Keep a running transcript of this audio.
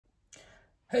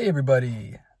Hey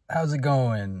everybody, how's it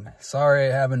going?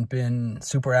 Sorry I haven't been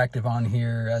super active on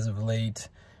here as of late.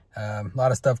 A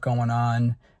lot of stuff going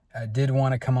on. I did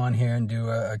want to come on here and do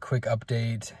a quick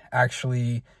update.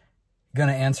 Actually,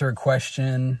 gonna answer a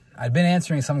question. I've been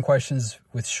answering some questions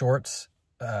with shorts,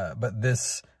 but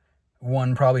this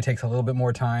one probably takes a little bit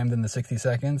more time than the 60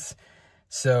 seconds.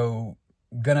 So,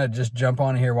 gonna just jump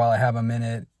on here while I have a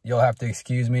minute. You'll have to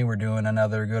excuse me. We're doing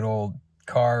another good old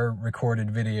car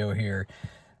recorded video here.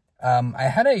 I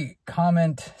had a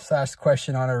comment /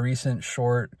 question on a recent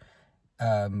short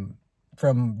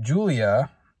from Julia,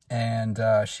 and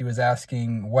she was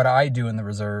asking what I do in the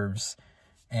reserves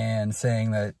and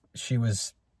saying that she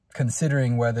was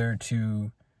considering whether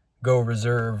to go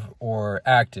reserve or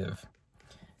active.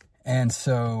 And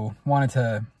so wanted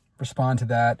to respond to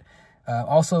that.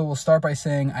 Also, we'll start by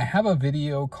saying I have a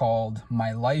video called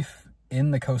My Life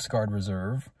in the Coast Guard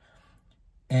Reserve,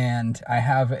 and I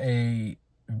have a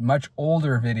much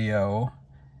older video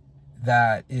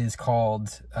that is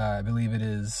called, I believe it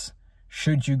is,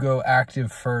 Should You Go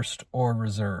Active First or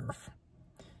Reserve?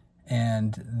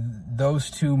 And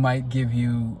those two might give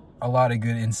you a lot of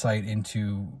good insight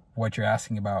into what you're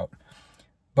asking about.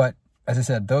 But as I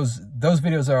said, those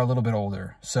videos are a little bit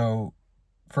older. So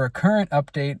for a current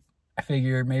update, I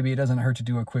figure maybe it doesn't hurt to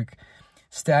do a quick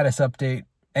status update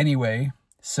anyway.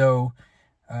 So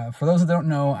for those that don't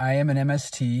know, I am an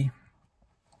MST.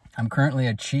 I'm currently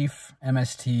a chief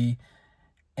MST,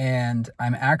 and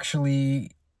I'm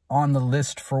actually on the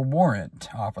list for warrant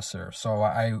officer. So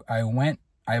I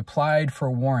applied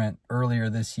for warrant earlier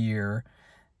this year,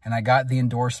 and I got the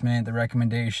endorsement, the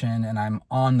recommendation, and I'm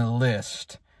on the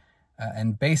list.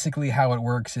 And basically how it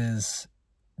works is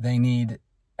they need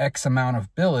X amount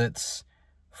of billets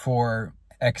for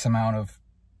X amount of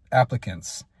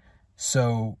applicants.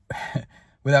 So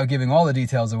without giving all the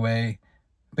details away,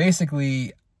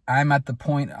 basically I'm at the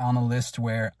point on the list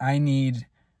where I need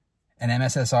an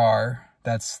MSSR.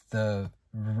 That's the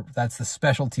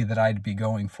specialty that I'd be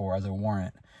going for as a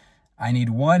warrant. I need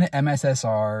one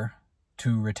MSSR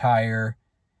to retire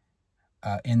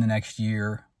in the next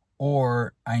year,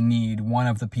 or I need one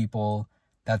of the people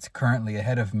that's currently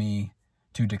ahead of me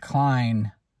to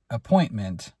decline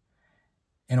appointment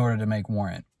in order to make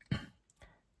warrant.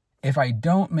 If I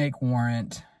don't make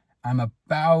warrant, I'm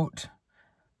about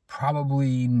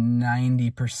probably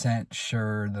 90%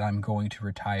 sure that I'm going to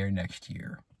retire next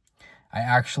year. I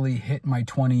actually hit my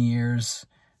 20 years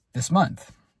this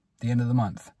month, the end of the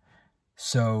month.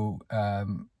 So I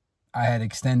had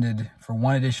extended for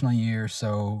one additional year.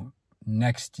 So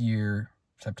next year,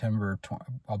 September,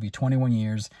 I'll be 21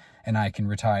 years and I can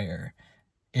retire.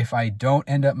 If I don't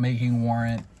end up making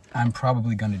warrant, I'm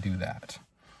probably going to do that.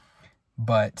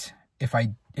 But if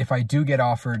I do get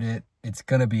offered it, it's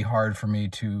going to be hard for me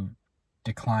to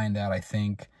decline that, I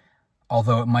think.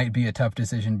 Although it might be a tough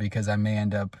decision because I may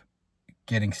end up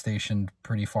getting stationed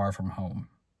pretty far from home.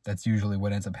 That's usually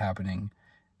what ends up happening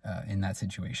in that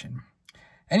situation.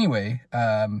 Anyway,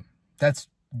 that's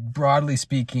broadly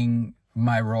speaking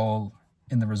my role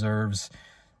in the reserves.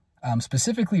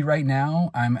 Specifically right now,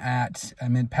 I'm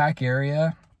in PAC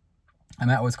area.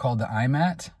 I'm at what's called the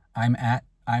IMAT.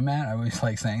 I always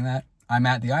like saying that. I'm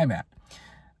at the IMAT.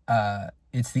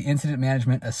 It's the Incident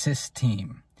Management Assist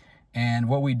Team. And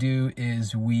what we do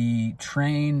is we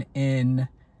train in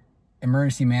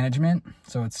emergency management.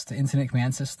 So it's the incident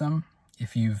command system.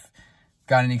 If you've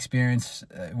got any experience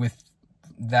with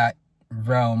that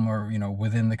realm, or, you know,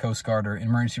 within the Coast Guard or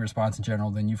emergency response in general,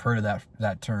 then you've heard of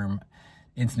that term,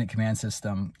 incident command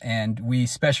system. And we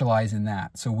specialize in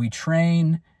that. So we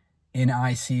train in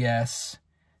ICS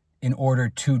in order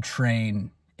to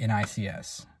train in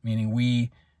ICS, meaning we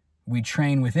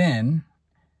train within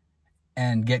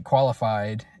and get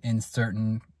qualified in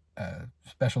certain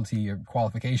specialty or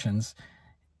qualifications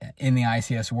in the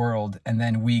ICS world, and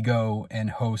then we go and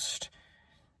host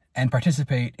and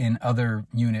participate in other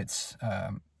units'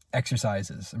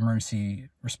 exercises, emergency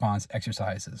response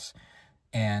exercises.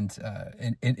 And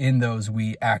in those,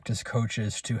 we act as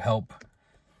coaches to help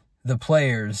the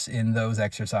players in those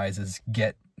exercises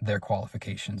get their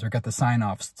qualifications or get the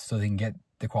sign-offs so they can get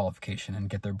the qualification and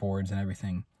get their boards and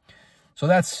everything. So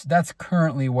that's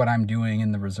currently what I'm doing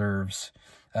in the reserves.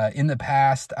 In the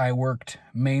past, I worked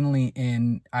mainly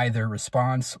in either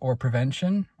response or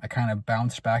prevention. I kind of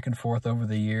bounced back and forth over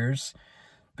the years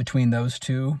between those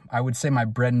two. I would say my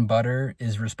bread and butter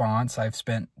is response. I've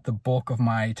spent the bulk of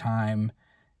my time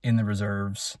in the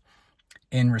reserves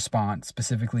in response,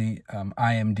 specifically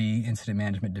IMD, Incident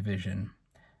Management Division.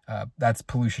 That's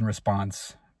pollution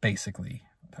response, basically.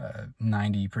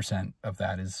 90% of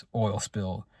that is oil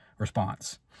spill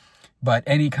response. but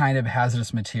any kind of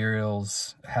hazardous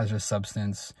materials, hazardous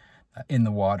substance in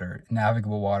the water,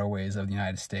 navigable waterways of the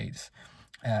United States.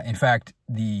 In fact,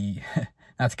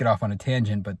 not to get off on a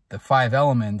tangent, but the 5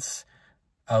 elements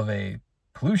of a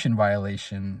pollution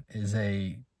violation is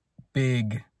a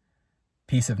big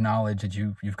piece of knowledge that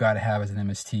you've got to have as an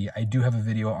MST. I do have a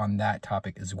video on that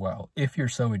topic as well, if you're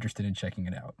so interested in checking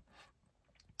it out.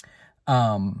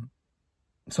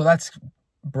 So that's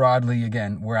broadly,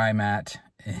 again, where I'm at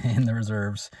in the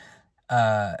reserves.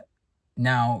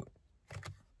 Now,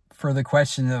 for the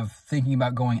question of thinking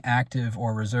about going active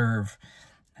or reserve,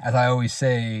 as I always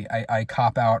say, I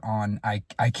cop out on,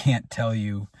 I can't tell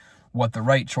you what the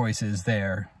right choice is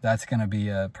there. That's going to be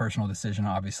a personal decision,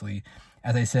 obviously.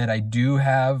 As I said, I do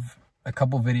have a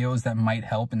couple videos that might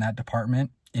help in that department.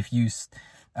 If you,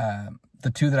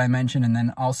 the 2 that I mentioned, and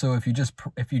then also if you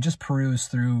just peruse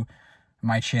through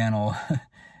my channel,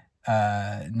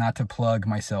 not to plug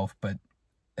myself, but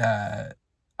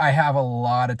I have a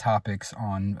lot of topics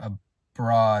on a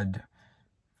broad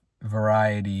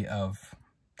variety of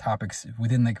topics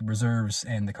within the reserves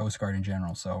and the Coast Guard in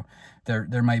general. So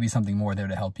there might be something more there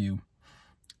to help you.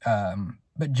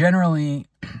 But generally,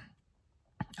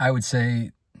 I would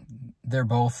say they're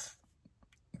both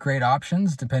great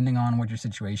options depending on what your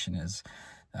situation is.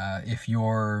 If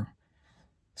you're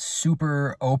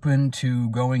super open to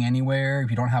going anywhere, if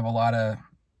you don't have a lot of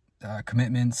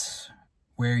commitments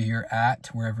where you're at,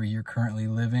 wherever you're currently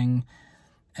living,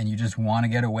 and you just want to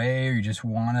get away, or you just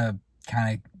want to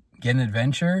kind of get an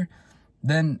adventure,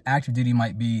 then active duty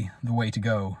might be the way to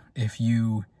go. If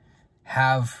you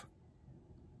have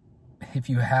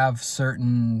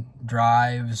certain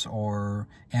drives or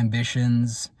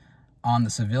ambitions on the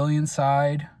civilian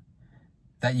side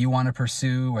that you want to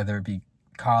pursue, whether it be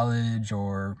college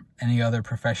or any other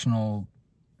professional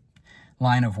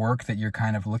line of work that you're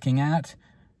kind of looking at,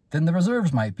 then the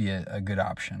reserves might be a good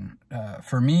option.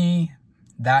 For me,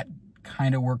 that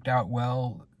kind of worked out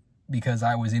well because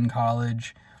I was in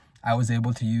college. I was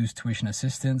able to use tuition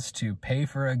assistance to pay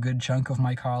for a good chunk of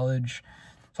my college.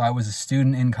 So I was a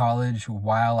student in college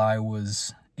while I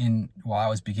was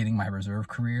beginning my reserve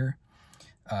career.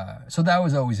 So that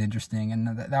was always interesting,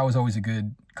 and that was always a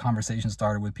good conversation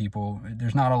starter with people.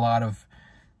 There's not a lot of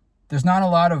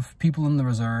people in the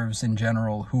reserves in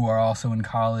general who are also in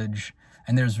college,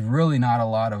 and there's really not a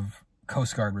lot of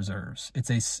Coast Guard reserves. It's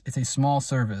a small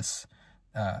service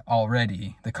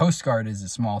already. The Coast Guard is a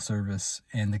small service,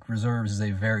 and the reserves is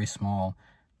a very small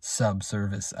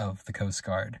sub-service of the Coast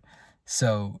Guard.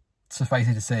 So suffice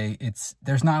it to say,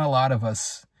 there's not a lot of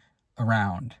us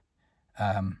around.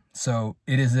 So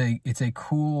it's a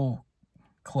cool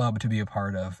club to be a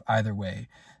part of either way.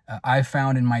 I've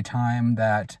found in my time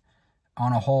that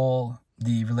on a whole,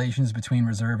 the relations between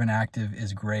reserve and active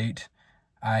is great.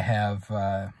 I have,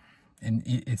 and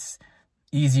it's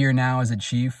easier now as a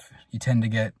chief. You tend to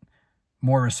get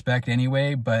more respect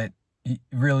anyway, but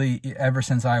really ever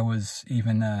since I was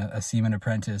even a seaman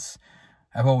apprentice,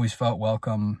 I've always felt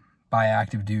welcome by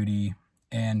active duty.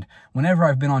 And whenever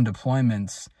I've been on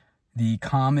deployments, the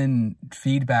common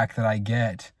feedback that I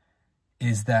get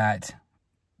is that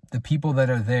the people that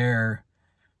are there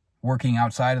working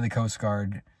outside of the Coast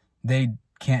Guard, they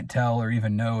can't tell or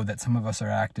even know that some of us are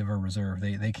active or reserve.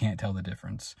 They can't tell the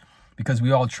difference because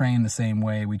we all train the same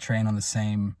way. We train on the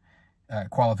same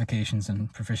qualifications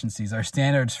and proficiencies. Our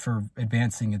standards for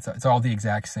advancing, it's all the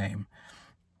exact same.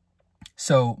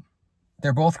 So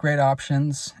they're both great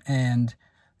options, and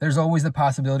there's always the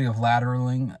possibility of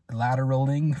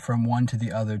lateraling from one to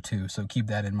the other too. So keep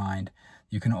that in mind.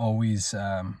 You can always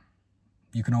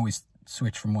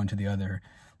switch from one to the other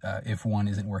if one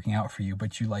isn't working out for you,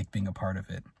 but you like being a part of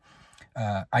it.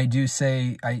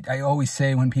 I always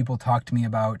say when people talk to me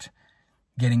about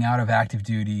getting out of active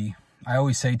duty, I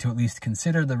always say to at least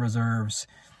consider the reserves,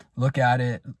 look at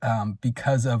it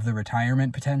because of the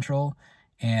retirement potential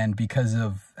and because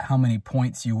of how many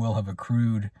points you will have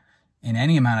accrued in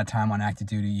any amount of time on active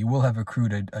duty. You will have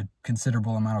accrued a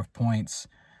considerable amount of points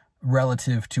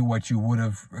relative to what you would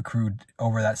have accrued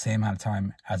over that same amount of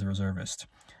time as a reservist.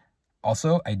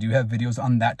 Also, I do have videos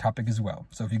on that topic as well.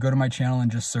 So if you go to my channel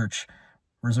and just search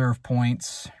reserve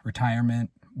points,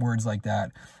 retirement, words like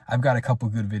that, I've got a couple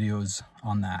good videos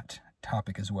on that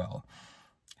topic as well.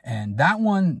 And that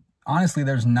one, honestly,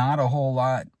 there's not a whole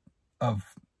lot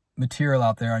of material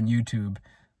out there on YouTube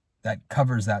that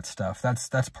covers that stuff.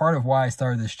 That's part of why I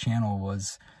started this channel.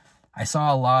 Was I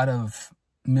saw a lot of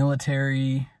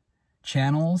military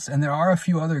channels, and there are a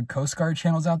few other Coast Guard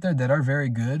channels out there that are very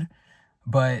good,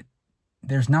 but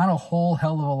there's not a whole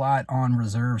hell of a lot on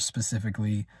reserve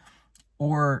specifically,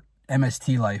 or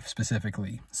MST life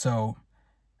specifically. So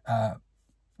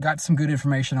got some good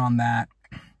information on that.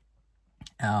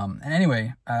 And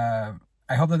anyway,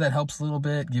 I hope that helps a little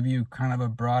bit, give you kind of a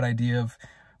broad idea of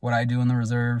what I do in the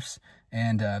reserves.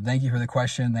 And thank you for the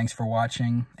question. Thanks for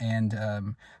watching. And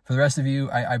for the rest of you,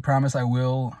 I promise I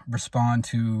will respond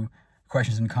to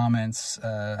questions and comments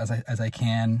as I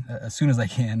can, as soon as I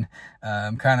can.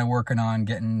 I'm kind of working on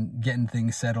getting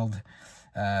things settled.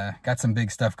 Got some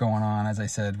big stuff going on, as I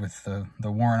said, with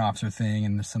the warrant officer thing,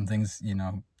 and there's some things, you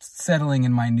know, settling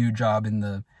in my new job in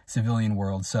the civilian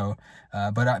world. So,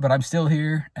 but I'm still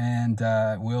here, and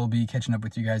we'll be catching up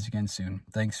with you guys again soon.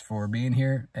 Thanks for being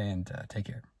here, and take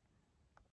care.